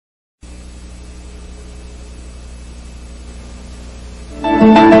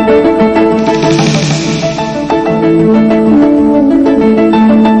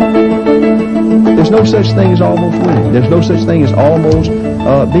such thing as almost winning. There's no such thing as almost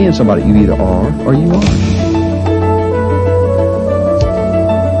being somebody. You either are or you aren't.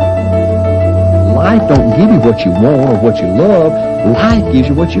 Life don't give you what you want or what you love. Life gives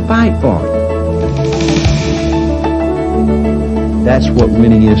you what you fight for. That's what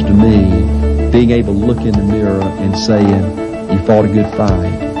winning is to me. Being able to look in the mirror and saying, you fought a good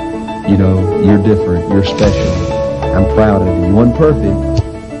fight. You know, you're different. You're special. I'm proud of you. You weren't perfect,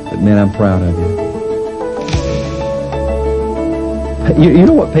 but man, I'm proud of you. You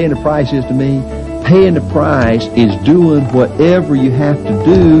know what paying the price is to me? Paying the price is doing whatever you have to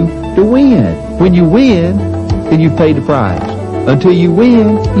do to win. When you win, then you've paid the price. Until you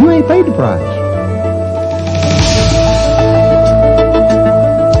win, you ain't paid the price.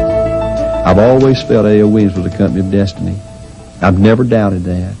 I've always felt A.O. Williams was a company of destiny. I've never doubted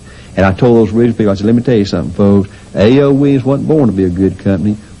that. And I told those original people, I said, let me tell you something, folks. A.O. Williams wasn't born to be a good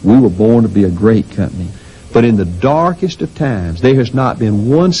company. We were born to be a great company. But in the darkest of times, there has not been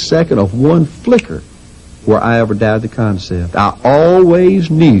 1 second of one flicker where I ever doubted the concept. I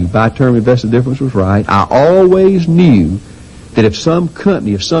always knew by term invested difference was right. I always knew that if some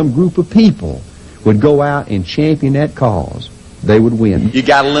company, if some group of people would go out and champion that cause, they would win. You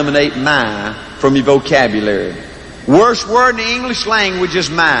got to eliminate "my" from your vocabulary. Worst word in the English language is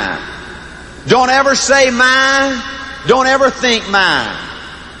 "my." Don't ever say "my." Don't ever think "my."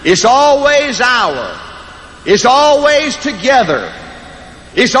 It's always "our." It's always together.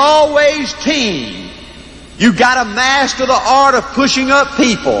 It's always team. You got to master the art of pushing up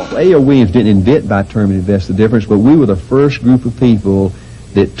people. A.O. Williams didn't invent by term and invest the difference, but we were the first group of people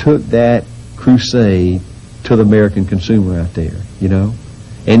that took that crusade to the American consumer out there, you know.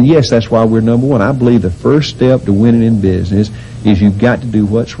 And yes, that's why we're number one. I believe the first step to winning in business is you've got to do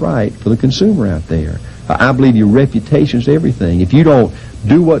what's right for the consumer out there. I believe your reputation's everything. If you don't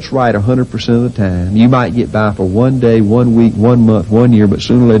do what's right 100% of the time, you might get by for 1 day, 1 week, 1 month, 1 year, but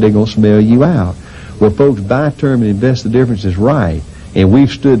sooner or later they're going to smell you out. Well, folks, buy term and invest the difference is right. And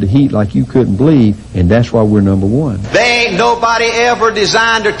we've stood the heat like you couldn't believe, and that's why we're number one. They ain't nobody ever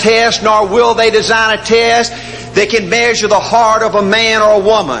designed a test, nor will they design a test that can measure the heart of a man or a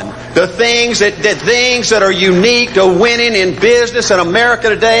woman. The things that are unique to winning in business in America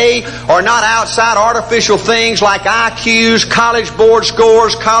today are not outside artificial things like IQs, college board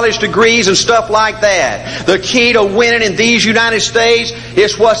scores, college degrees, and stuff like that. The key to winning in these United States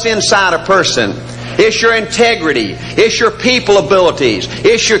is what's inside a person. It's your integrity. It's your people abilities.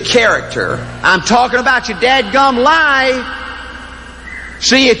 It's your character. I'm talking about your dadgum life.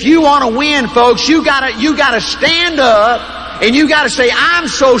 See, if you want to win, folks, you gotta stand up and you gotta say, I'm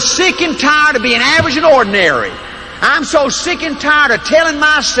so sick and tired of being average and ordinary. I'm so sick and tired of telling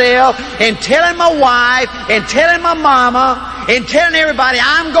myself and telling my wife and telling my mama and telling everybody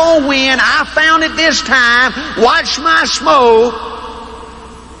I'm gonna win. I found it this time. Watch my smoke.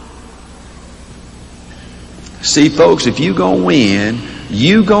 See, folks, if you gonna win,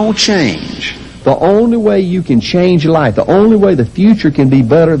 you gonna change. The only way you can change your life, the only way the future can be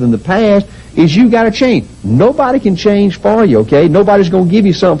better than the past is you got to change. Nobody can change for you, okay? Nobody's going to give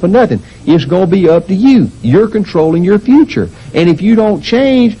you something for nothing. It's going to be up to you. You're controlling your future. And if you don't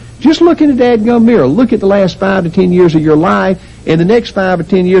change, just look in the dadgum mirror. Look at the last 5 to 10 years of your life, and the next 5 or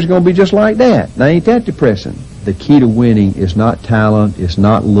 10 years are going to be just like that. Now, ain't that depressing? The key to winning is not talent, it's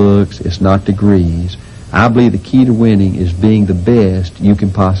not looks, it's not degrees. I believe the key to winning is being the best you can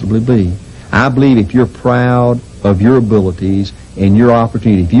possibly be. I believe if you're proud of your abilities and your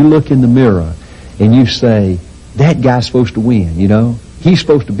opportunity, if you look in the mirror and you say, that guy's supposed to win, you know, he's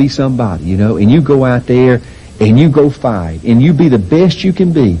supposed to be somebody, you know, and you go out there and you go fight and you be the best you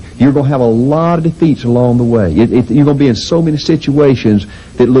can be, you're going to have a lot of defeats along the way. You're going to be in so many situations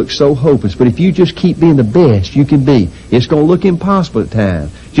that look so hopeless. But if you just keep being the best you can be, it's going to look impossible at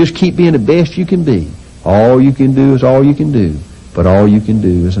times. Just keep being the best you can be. All you can do is all you can do. But all you can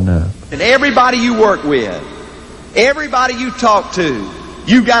do is enough. And everybody you work with, everybody you talk to,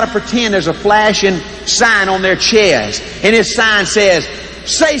 you got to pretend there's a flashing sign on their chest. And this sign says,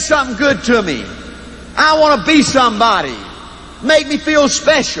 say something good to me. I want to be somebody. Make me feel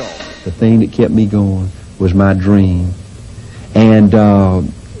special. The thing that kept me going was my dream. And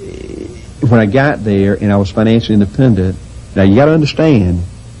when I got there and I was financially independent, now you got to understand,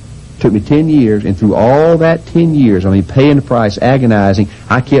 it took me 10 years, and through all that 10 years, I mean, paying the price, agonizing,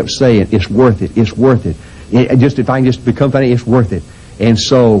 I kept saying, it's worth it, it's worth it. If I can just become financially, it's worth it.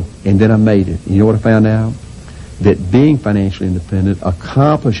 And then I made it. You know what I found out? That being financially independent,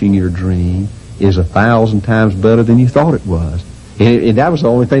 accomplishing your dream, is 1,000 times better than you thought it was. And that was the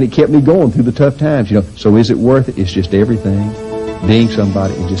only thing that kept me going through the tough times, you know. So is it worth it? It's just everything. Being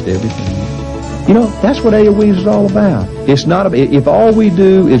somebody is just everything. You know, that's what AOE is all about. It's not, if all we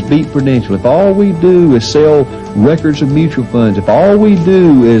do is beat Prudential, if all we do is sell records of mutual funds, if all we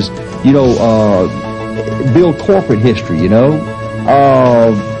do is, you know, build corporate history, you know,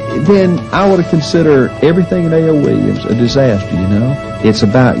 then I would consider everything in A.L. Williams a disaster, you know. It's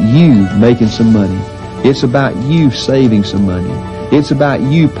about you making some money. It's about you saving some money. It's about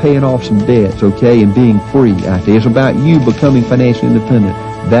you paying off some debts, okay, and being free out there. It's about you becoming financially independent.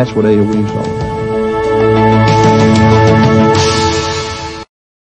 That's what A.L. Williams is all about.